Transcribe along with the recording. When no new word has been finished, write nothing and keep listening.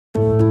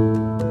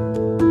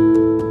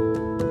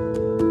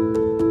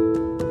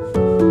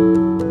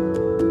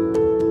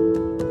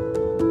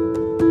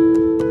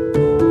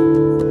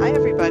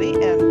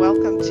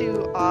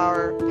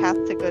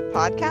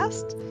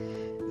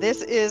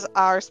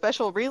our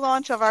special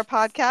relaunch of our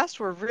podcast.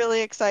 We're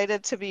really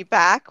excited to be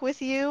back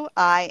with you.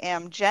 I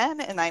am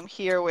Jen, and I'm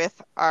here with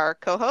our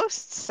co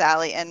hosts,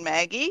 Sally and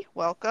Maggie.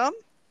 Welcome.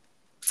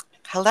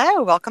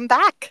 Hello, welcome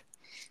back.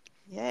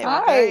 Yay,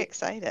 we're very Hi.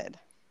 excited.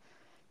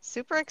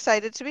 Super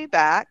excited to be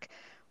back.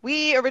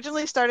 We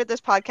originally started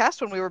this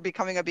podcast when we were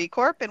becoming a B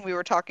Corp, and we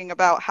were talking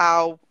about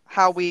how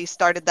we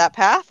started that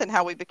path and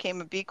how we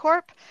became a B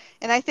Corp.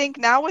 And I think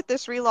now with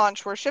this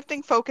relaunch, we're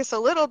shifting focus a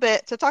little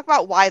bit to talk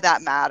about why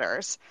that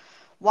matters.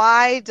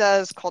 Why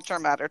does culture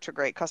matter to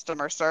great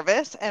customer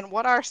service? And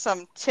what are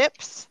some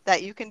tips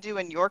that you can do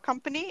in your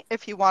company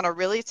if you want to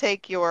really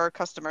take your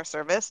customer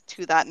service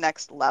to that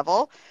next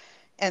level?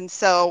 And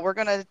so we're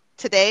going to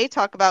today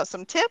talk about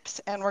some tips,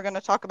 and we're going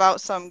to talk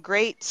about some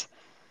great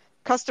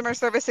customer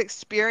service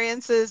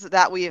experiences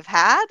that we've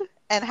had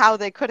and how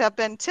they could have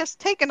been just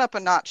taken up a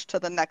notch to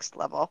the next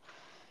level.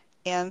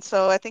 And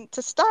so I think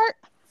to start,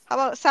 how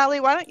about Sally,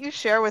 why don't you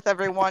share with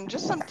everyone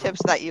just some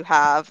tips that you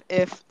have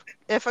if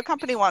a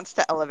company wants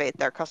to elevate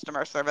their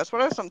customer service,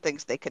 what are some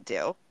things they could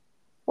do?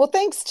 Well,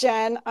 thanks,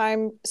 Jen.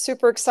 I'm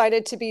super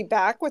excited to be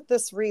back with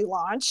this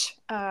relaunch,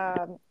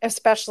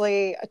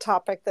 especially a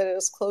topic that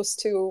is close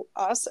to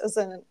us as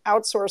an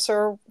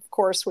outsourcer. Of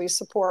course, we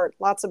support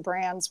lots of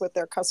brands with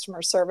their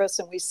customer service,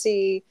 and we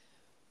see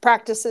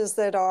practices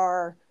that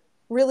are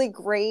really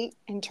great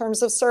in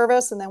terms of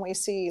service, and then we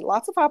see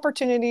lots of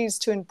opportunities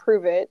to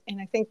improve it. And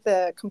I think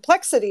the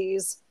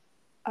complexities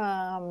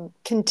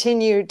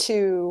continue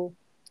to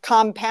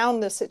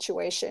compound the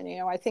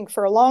situation. I think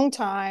for a long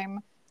time,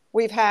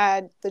 we've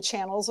had the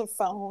channels of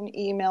phone,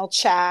 email,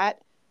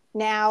 chat.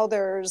 Now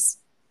there's,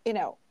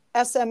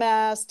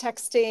 SMS,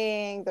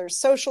 texting, there's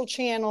social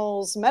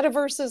channels,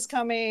 metaverses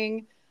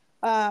coming.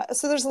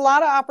 So there's a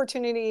lot of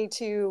opportunity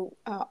to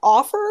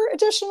offer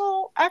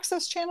additional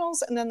access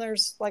channels. And then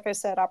there's, like I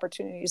said,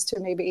 opportunities to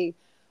maybe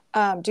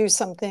do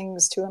some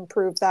things to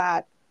improve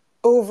that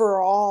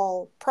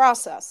overall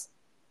process.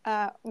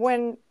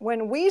 When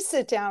we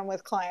sit down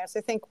with clients,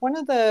 I think one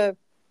of the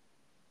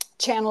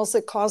channels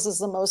that causes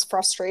the most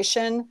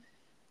frustration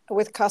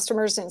with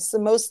customers and it's the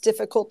most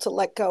difficult to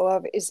let go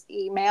of is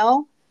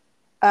email.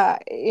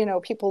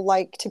 People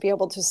like to be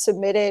able to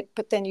submit it,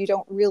 but then you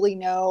don't really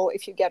know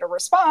if you get a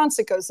response.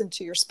 It goes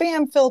into your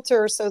spam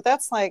filter. So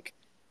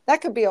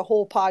that could be a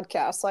whole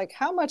podcast, like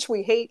how much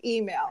we hate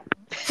email.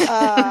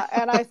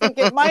 And I think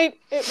it might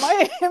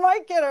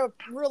get a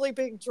really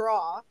big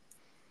draw.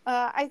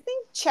 I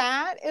think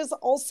chat is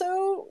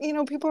also,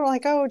 people are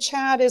like, oh,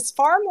 chat is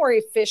far more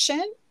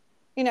efficient,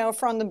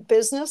 from the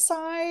business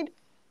side.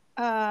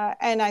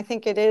 And I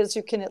think it is,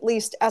 you can at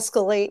least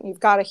escalate and you've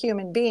got a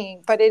human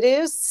being, but it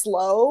is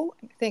slow.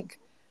 I think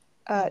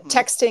Mm-hmm.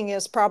 texting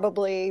is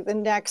probably the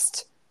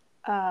next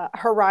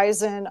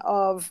horizon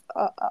of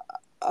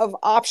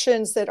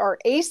options that are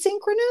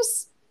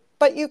asynchronous,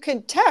 but you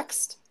can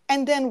text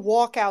and then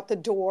walk out the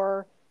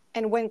door.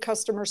 And when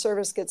customer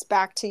service gets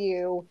back to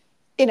you,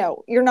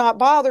 you're not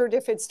bothered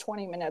if it's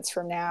 20 minutes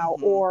from now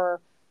Mm-hmm.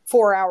 or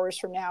 4 hours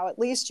from now. At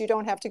least you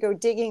don't have to go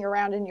digging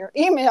around in your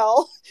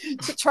email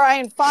to try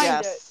and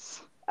find it.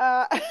 Yes.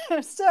 Uh,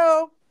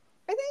 so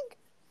I think,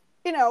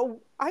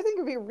 I think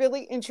it'd be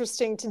really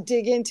interesting to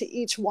dig into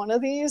each one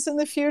of these in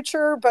the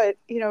future. But,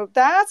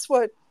 that's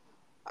what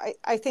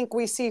I think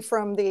we see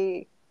from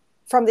the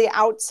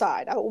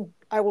outside.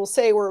 I will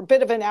say we're a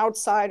bit of an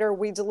outsider.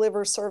 We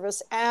deliver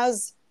service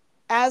as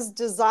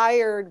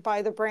desired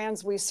by the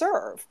brands we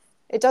serve.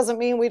 It doesn't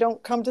mean we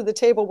don't come to the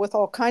table with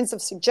all kinds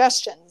of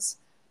suggestions.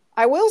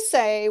 I will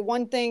say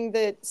one thing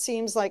that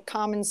seems like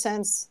common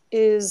sense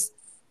is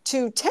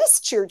to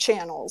test your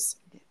channels.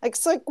 Like,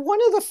 it's like one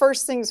of the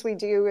first things we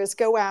do is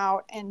go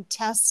out and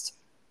test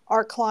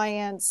our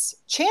clients'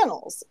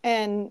 channels,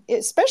 and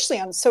especially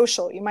on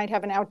social. You might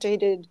have an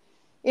outdated,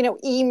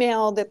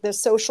 email that the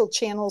social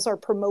channels are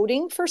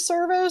promoting for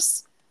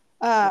service,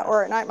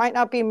 or Yes. it might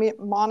not be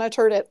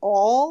monitored at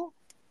all.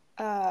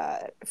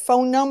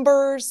 Phone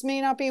numbers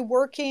may not be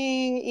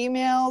working,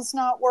 emails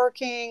not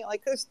working.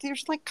 Like there's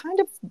like kind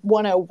of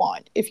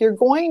 101. If you're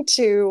going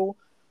to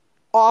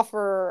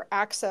offer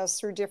access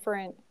through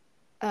different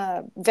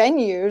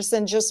venues,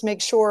 then just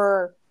make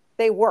sure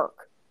they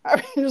work.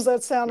 Does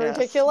that sound Yes.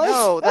 ridiculous?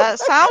 No,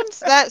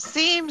 that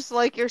seems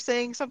like you're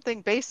saying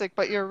something basic,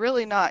 but you're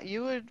really not.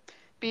 You would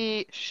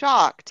be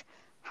shocked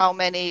how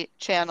many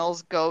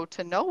channels go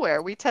to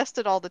nowhere. We test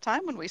it all the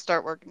time when we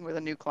start working with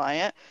a new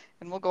client,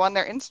 and we'll go on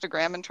their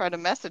Instagram and try to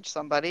message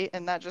somebody,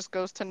 and that just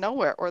goes to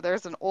nowhere. Or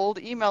there's an old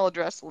email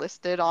address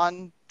listed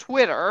on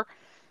Twitter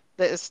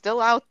that is still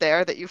out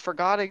there that you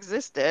forgot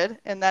existed,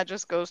 and that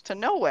just goes to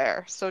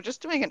nowhere. So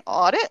just doing an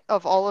audit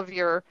of all of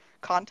your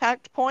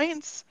contact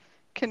points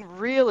can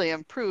really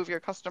improve your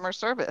customer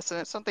service, and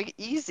it's something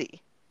easy.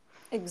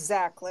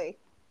 Exactly.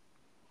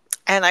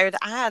 And I would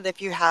add, if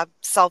you have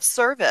self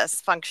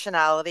service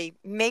functionality,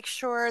 make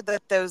sure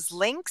that those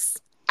links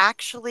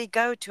actually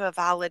go to a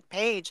valid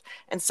page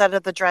instead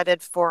of the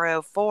dreaded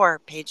 404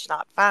 page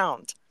not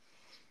found.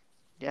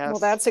 Well, Yes.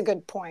 that's a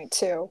good point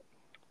too.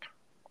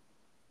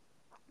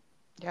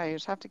 Yeah, you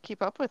just have to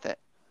keep up with it.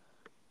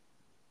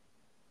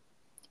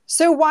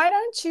 So why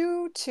don't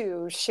you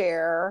two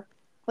share?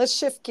 Let's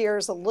shift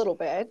gears a little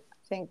bit,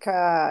 I think,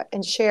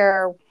 and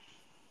share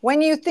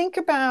when you think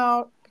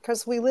about,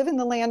 because we live in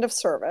the land of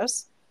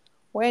service,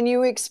 when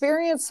you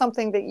experience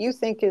something that you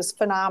think is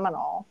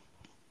phenomenal,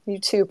 you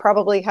two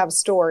probably have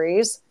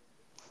stories.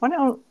 Why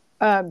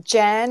don't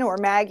Jen or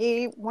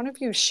Maggie, one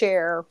of you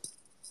share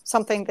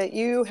something that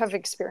you have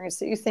experienced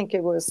that you think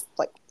it was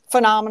like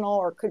phenomenal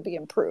or could be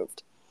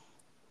improved?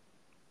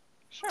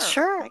 Sure.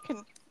 Sure.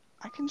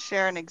 I can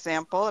share an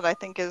example that I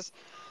think is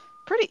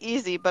pretty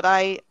easy, but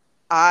I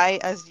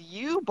as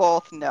you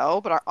both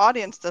know, but our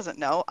audience doesn't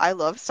know, I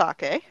love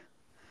sake.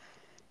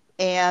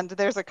 And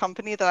there's a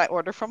company that I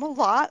order from a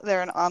lot.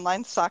 They're an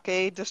online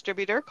sake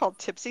distributor called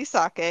Tipsy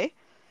Sake,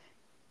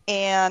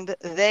 and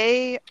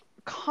they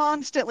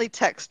constantly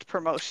text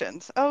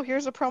promotions. Oh,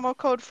 here's a promo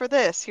code for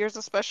this. Here's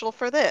a special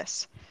for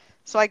this.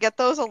 So I get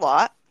those a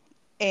lot,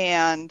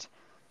 and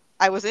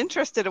I was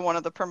interested in one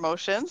of the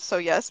promotions. So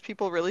yes,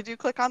 people really do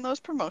click on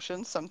those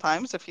promotions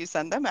sometimes if you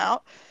send them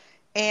out.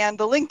 And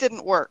the link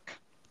didn't work.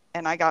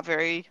 And I got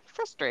very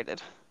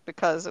frustrated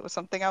because it was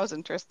something I was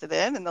interested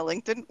in and the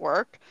link didn't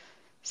work.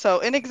 So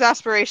in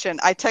exasperation,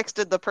 I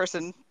texted the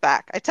person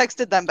back. I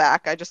texted them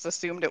back. I just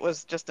assumed it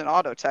was just an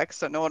auto text,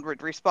 so no one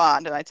would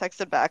respond. And I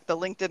texted back. The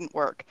link didn't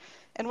work.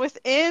 And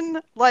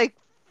within like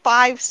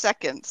 5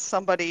 seconds,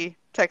 somebody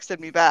texted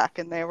me back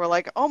and they were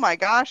like, "Oh my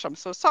gosh, I'm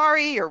so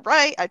sorry. You're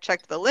right. I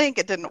checked the link.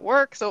 It didn't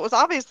work." So it was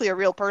obviously a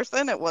real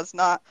person. It was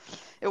not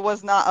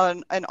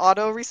an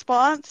auto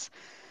response.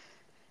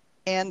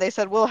 And they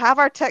said, "We'll have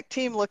our tech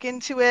team look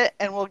into it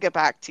and we'll get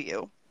back to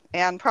you."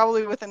 And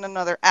probably within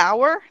another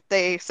hour,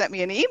 they sent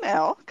me an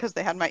email because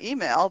they had my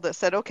email that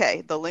said,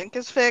 "Okay, the link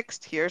is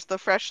fixed. Here's the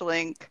fresh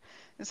link."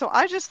 And so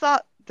I just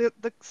thought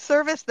the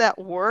service that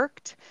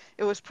worked,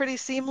 it was pretty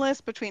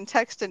seamless between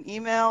text and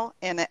email,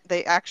 and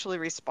they actually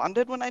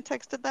responded when I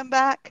texted them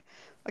back.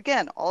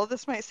 Again, all of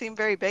this might seem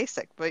very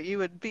basic, but you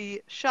would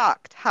be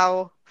shocked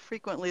how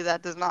frequently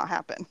that does not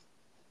happen.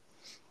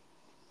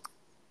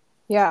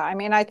 Yeah, I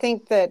mean, I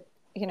think that,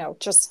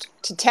 just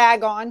to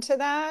tag on to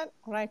that,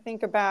 when I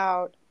think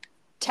about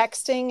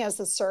texting as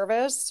a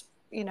service,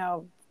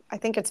 I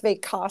think it's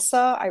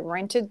Vacasa I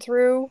rented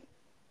through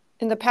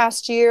in the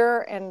past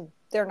year, and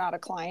they're not a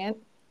client.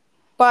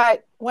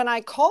 But when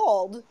I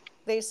called,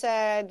 they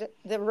said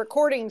the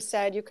recording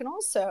said you can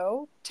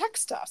also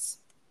text us.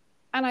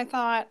 And I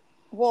thought,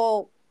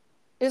 well,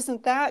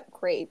 isn't that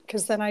great?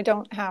 Because then I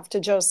don't have to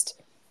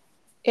just,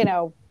 you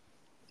know,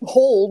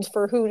 hold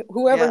for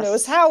whoever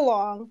knows Yes. how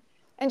long.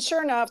 And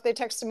sure enough, they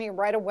texted me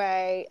right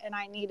away, and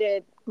I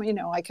needed,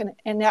 like an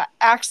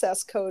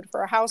access code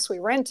for a house we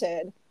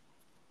rented.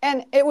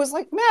 And it was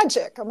like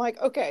magic. I'm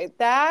like, okay,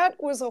 that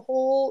was a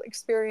whole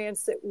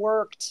experience that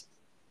worked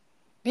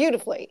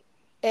beautifully.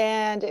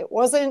 And it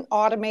wasn't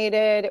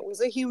automated, it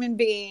was a human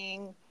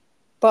being,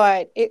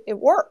 but it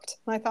worked.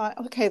 And I thought,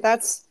 okay,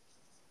 that's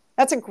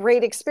a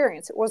great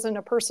experience. It wasn't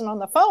a person on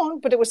the phone,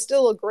 but it was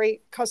still a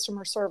great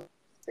customer service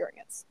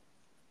experience.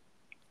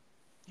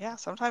 Yeah,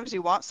 sometimes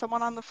you want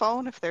someone on the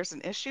phone if there's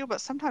an issue,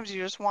 but sometimes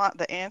you just want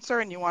the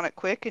answer and you want it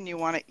quick and you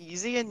want it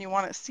easy and you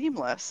want it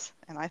seamless.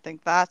 And I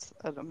think that's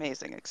an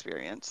amazing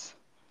experience.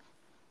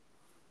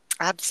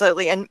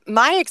 Absolutely. And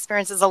my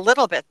experience is a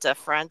little bit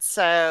different.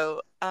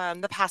 So,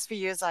 the past few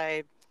years,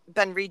 I've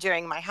been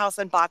redoing my house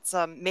and bought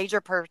some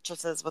major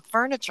purchases with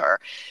furniture.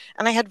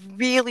 And I had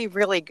really,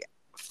 really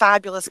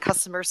fabulous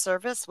customer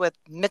service with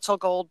Mitchell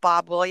Gold,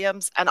 Bob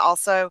Williams, and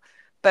also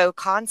Bow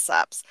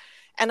Concepts.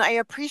 And I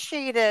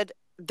appreciated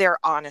their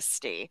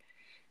honesty.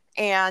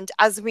 And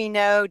as we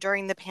know,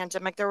 during the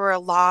pandemic, there were a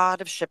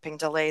lot of shipping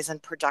delays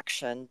and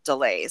production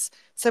delays.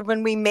 So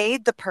when we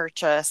made the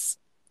purchase,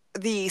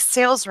 the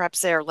sales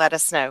reps there let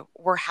us know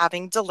we're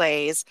having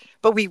delays,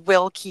 but we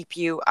will keep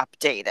you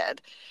updated.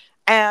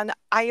 And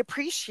I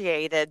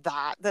appreciated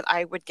that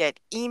I would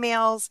get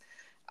emails.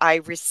 I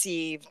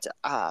received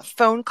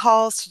phone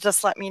calls to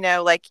just let me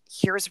know, like,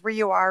 here's where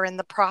you are in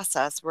the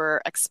process. We're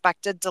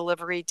expected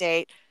delivery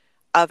date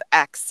of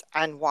X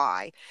and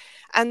Y.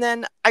 And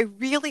then I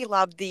really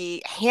love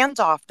the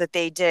handoff that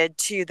they did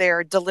to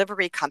their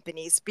delivery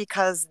companies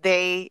because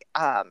they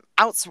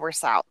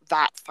outsource out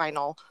that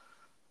final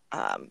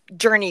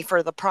journey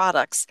for the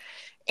products.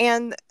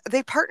 And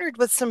they partnered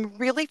with some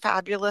really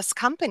fabulous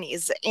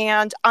companies.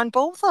 And on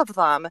both of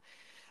them,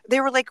 they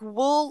were like,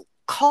 we'll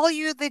call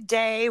you the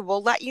day,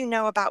 we'll let you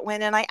know about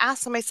when. And I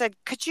asked them, I said,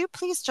 could you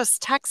please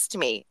just text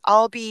me?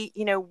 I'll be,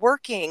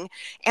 working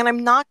and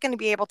I'm not going to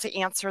be able to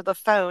answer the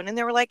phone. And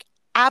they were like,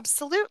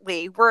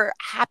 absolutely. We're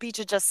happy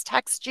to just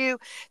text you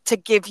to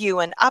give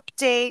you an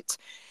update.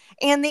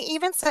 And they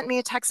even sent me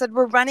a text that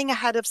we're running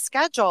ahead of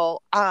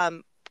schedule.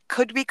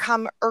 Could we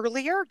come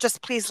earlier?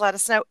 Just please let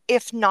us know.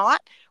 If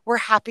not, we're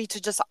happy to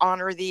just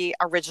honor the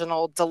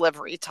original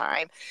delivery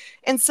time.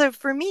 And so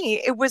for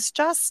me, it was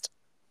just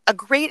a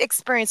great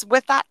experience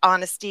with that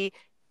honesty,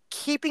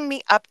 keeping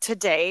me up to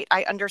date.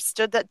 I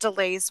understood that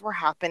delays were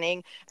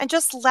happening and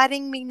just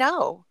letting me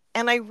know.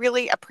 And I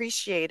really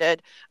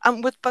appreciated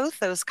with both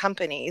those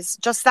companies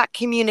just that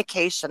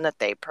communication that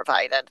they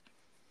provided.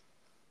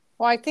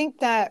 Well, I think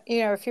that,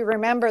 if you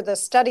remember the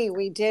study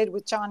we did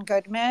with John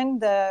Goodman,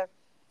 the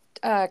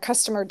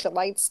customer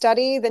delight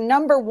study, the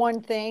number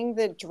one thing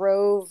that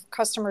drove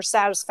customer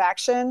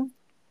satisfaction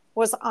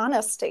was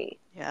honesty.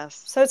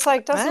 Yes. So it's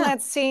like, doesn't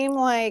that seem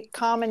like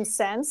common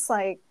sense?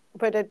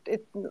 But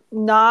it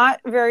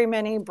not very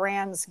many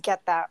brands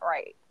get that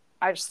right.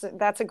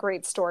 That's a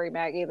great story,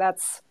 Maggie.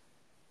 That's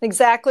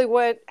exactly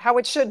how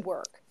it should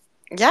work.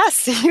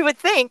 Yes, you would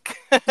think.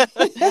 Yeah.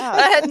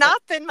 That had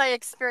not been my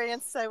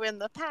experience so in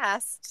the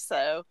past.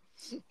 So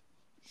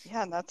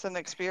yeah, and that's an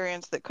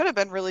experience that could have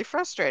been really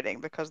frustrating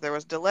because there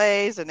was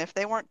delays, and if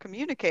they weren't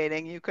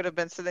communicating, you could have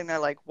been sitting there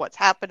like, what's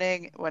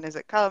happening? When is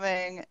it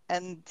coming?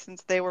 And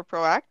since they were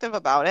proactive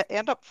about it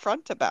and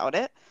upfront about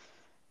it,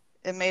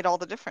 it made all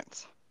the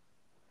difference.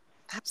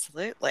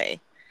 Absolutely.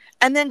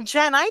 And then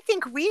Jen, I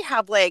think we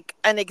have like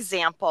an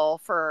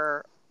example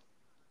for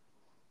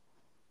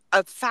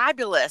a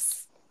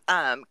fabulous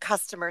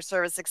customer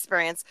service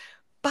experience,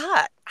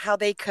 but how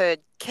they could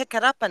kick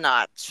it up a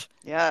notch.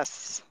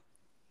 Yes.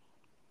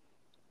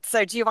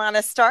 So do you want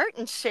to start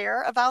and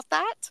share about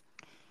that?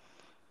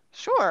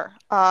 Sure.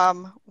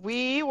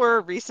 We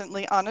were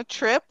recently on a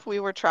trip. We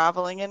were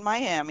traveling in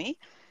Miami,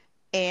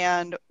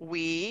 and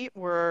we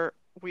were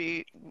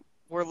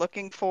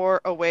looking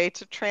for a way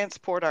to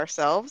transport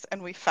ourselves,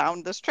 and we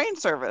found this train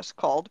service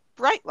called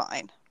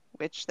Brightline,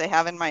 which they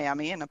have in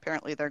Miami, and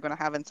apparently they're going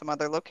to have in some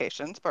other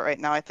locations, but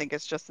right now I think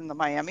it's just in the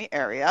Miami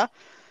area.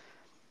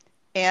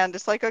 And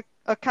it's like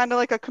a kind of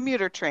like a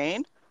commuter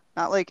train,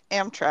 not like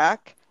Amtrak.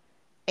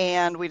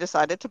 And we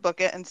decided to book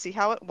it and see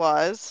how it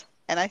was.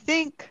 And I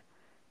think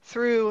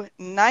through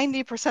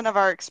 90% of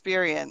our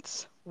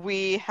experience,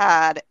 we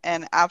had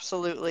an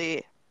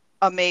absolutely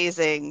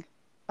amazing,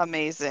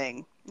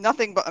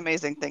 nothing but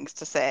amazing things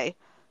to say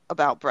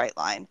about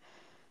Brightline.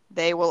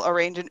 They will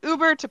arrange an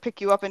Uber to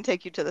pick you up and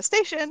take you to the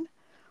station.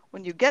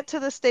 When you get to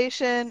the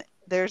station,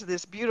 there's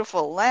this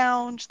beautiful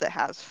lounge that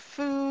has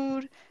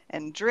food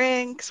and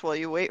drinks while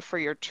you wait for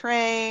your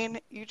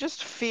train. You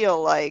just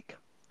feel like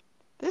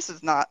this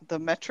is not the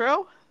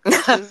metro.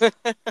 This is the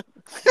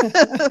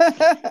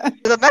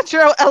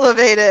metro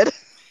elevated.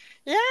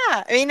 Yeah.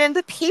 I mean, and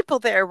the people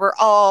there were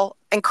all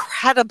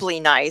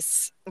incredibly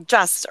nice,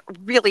 just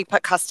really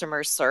put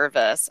customer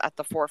service at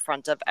the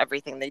forefront of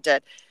everything they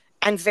did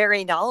and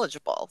very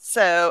knowledgeable.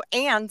 So,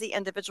 and the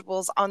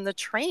individuals on the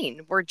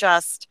train were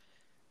just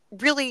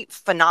really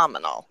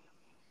phenomenal.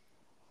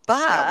 But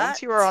yeah,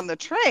 once you were on the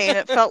train,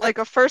 it felt like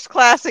a first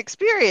class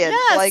experience.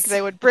 Yes. Like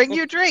they would bring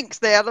you drinks.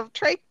 They had a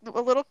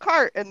little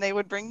cart, and they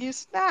would bring you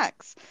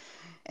snacks.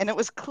 And it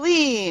was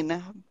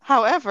clean.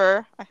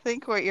 However, I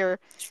think what you're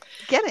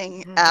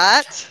getting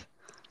at,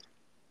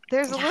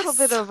 there's a little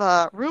bit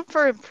of room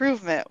for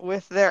improvement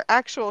with their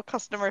actual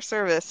customer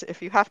service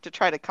if you have to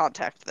try to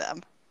contact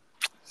them.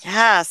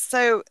 Yeah,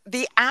 so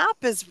the app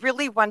is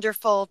really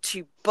wonderful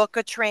to book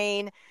a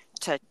train,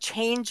 to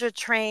change a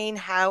train.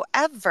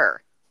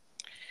 However,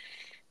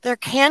 there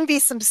can be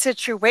some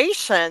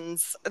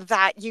situations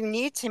that you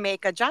need to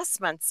make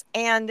adjustments,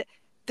 and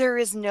there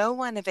is no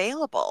one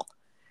available.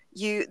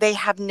 They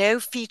have no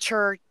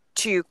feature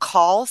to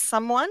call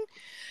someone.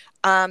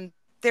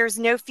 There's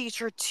no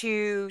feature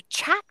to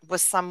chat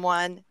with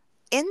someone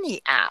in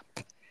the app.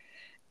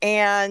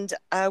 And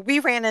we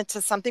ran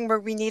into something where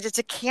we needed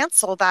to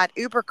cancel that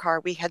Uber car.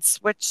 We had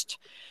switched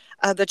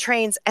the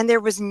trains, and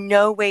there was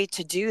no way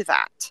to do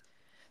that.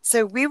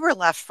 So we were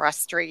left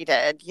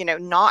frustrated,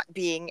 not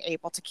being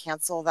able to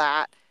cancel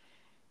that.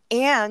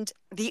 And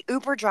the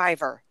Uber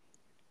driver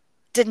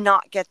did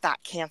not get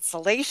that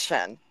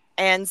cancellation.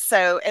 And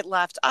so it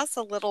left us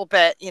a little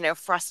bit,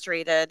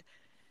 frustrated.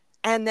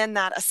 And then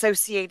that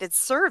associated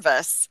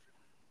service,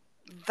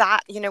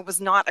 that, was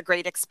not a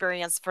great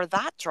experience for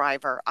that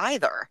driver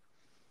either.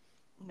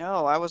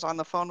 No, I was on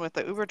the phone with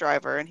the Uber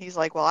driver, and he's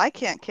like, well, I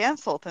can't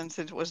cancel since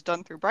it was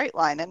done through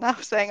Brightline. And I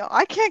was saying,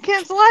 I can't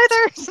cancel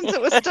either since it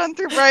was done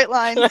through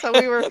Brightline. So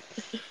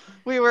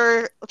we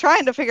were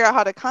trying to figure out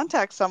how to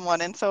contact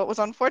someone. And so it was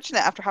unfortunate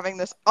after having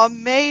this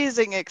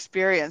amazing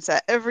experience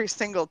at every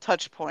single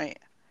touch point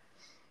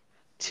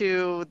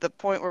to the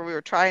point where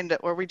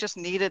where we just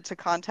needed to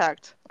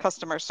contact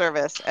customer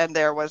service. And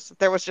there was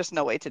just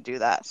no way to do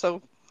that.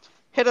 So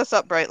hit us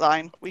up,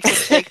 Brightline. We can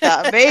take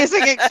that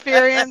amazing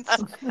experience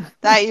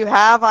that you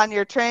have on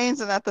your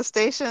trains and at the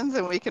stations,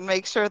 and we can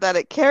make sure that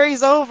it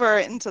carries over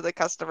into the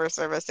customer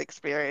service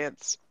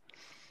experience.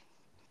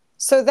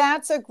 So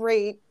that's a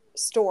great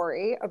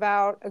story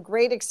about a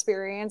great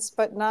experience,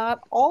 but not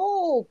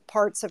all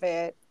parts of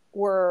it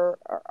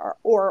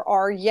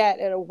are yet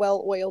at a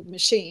well-oiled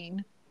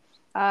machine.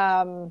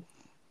 One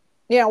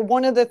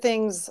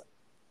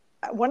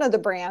of the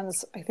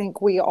brands I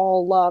think we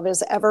all love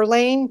is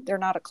Everlane. They're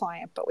not a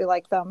client, but we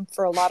like them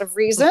for a lot of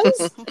reasons.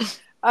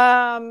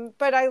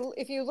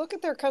 If you look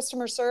at their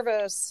customer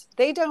service,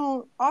 they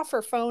don't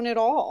offer phone at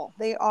all.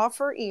 They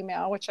offer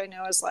email, which I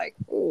know is like,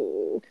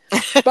 ooh,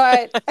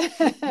 but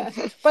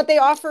but they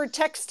offer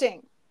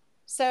texting.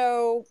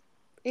 So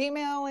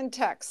email and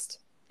text.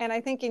 And I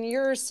think in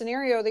your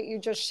scenario that you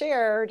just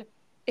shared,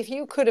 if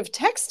you could have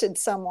texted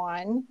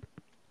someone,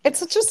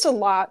 it's just a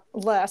lot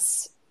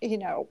less,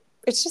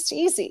 it's just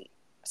easy.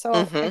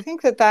 So I Mm-hmm.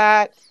 think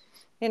that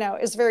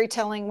is very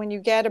telling when you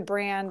get a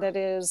brand that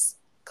is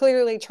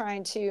clearly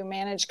trying to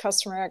manage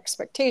customer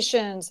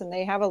expectations and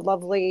they have a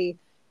lovely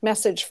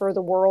message for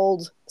the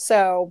world.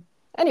 So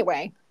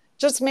anyway,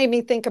 just made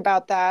me think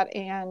about that.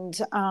 And,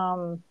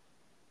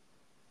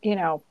 you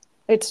know,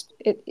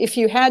 if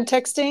you had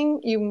texting,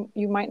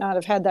 you might not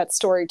have had that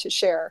story to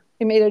share.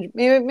 It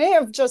may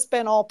have just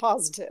been all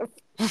positive.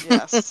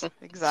 Yes,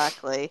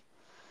 exactly.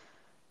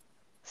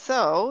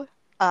 So,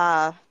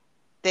 uh,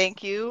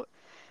 thank you,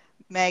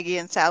 Maggie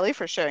and Sally,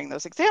 for sharing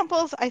those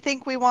examples. I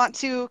think we want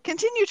to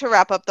continue to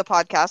wrap up the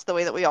podcast the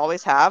way that we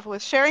always have,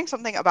 with sharing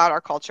something about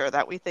our culture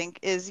that we think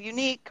is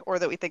unique or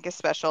that we think is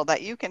special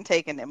that you can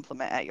take and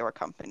implement at your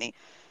company.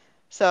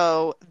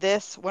 So,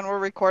 when we're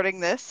recording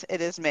this,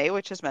 it is May,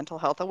 which is Mental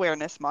Health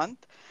Awareness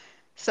Month.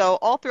 So,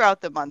 all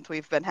throughout the month,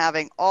 we've been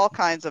having all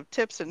kinds of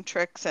tips and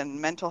tricks and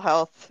mental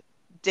health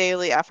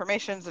daily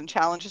affirmations and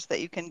challenges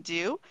that you can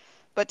do.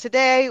 But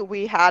today,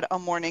 we had a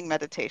morning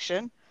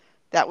meditation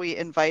that we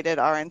invited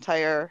our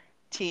entire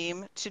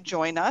team to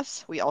join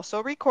us. We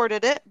also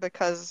recorded it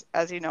because,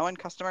 as you know, in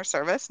customer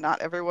service,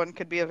 not everyone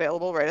could be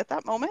available right at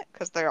that moment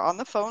because they're on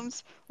the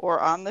phones or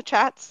on the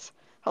chats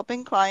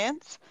helping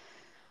clients.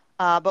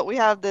 But we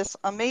have this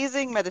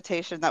amazing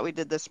meditation that we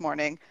did this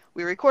morning.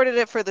 We recorded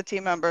it for the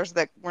team members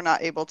that were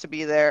not able to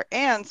be there,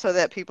 and so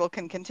that people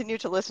can continue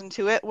to listen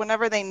to it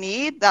whenever they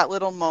need that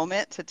little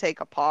moment to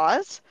take a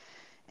pause.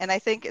 And I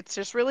think it's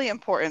just really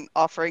important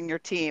offering your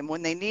team,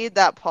 when they need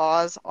that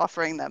pause,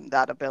 offering them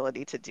that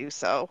ability to do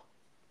so.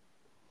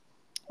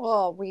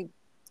 Well,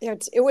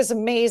 it was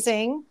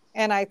amazing,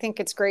 and I think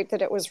it's great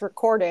that it was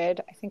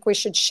recorded. I think we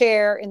should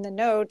share in the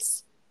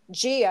notes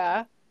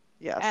Gia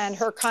and Yes.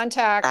 her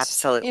contact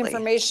Absolutely.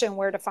 information,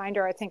 where to find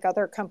her. I think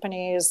other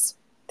companies,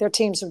 their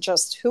teams are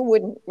just, who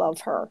wouldn't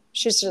love her?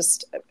 She's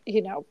just,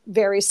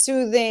 very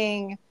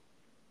soothing,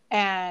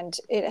 and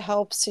it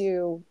helps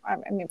you. I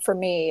mean, for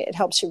me, it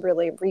helps you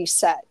really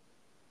reset.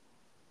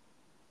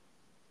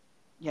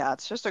 Yeah,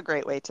 it's just a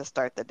great way to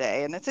start the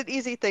day. And it's an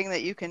easy thing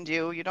that you can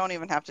do. You don't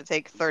even have to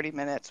take 30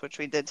 minutes, which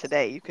we did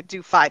today. You could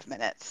do 5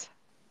 minutes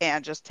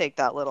and just take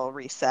that little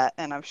reset.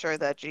 And I'm sure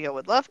that Gio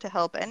would love to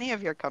help any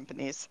of your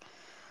companies.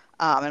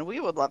 And we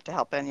would love to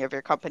help any of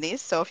your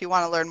companies. So if you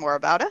want to learn more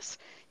about us,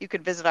 you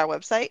can visit our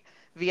website,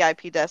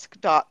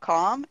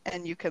 vipdesk.com,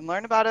 and you can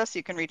learn about us.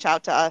 You can reach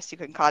out to us. You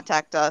can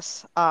contact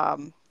us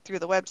through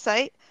the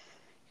website.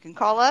 You can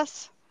call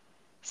us.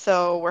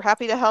 So we're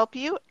happy to help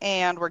you,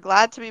 and we're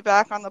glad to be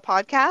back on the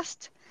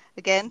podcast.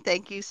 Again,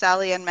 thank you,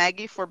 Sally and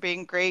Maggie, for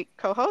being great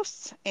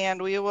co-hosts, and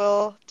we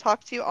will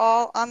talk to you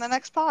all on the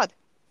next pod.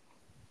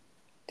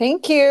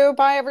 Thank you.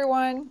 Bye,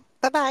 everyone.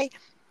 Bye bye.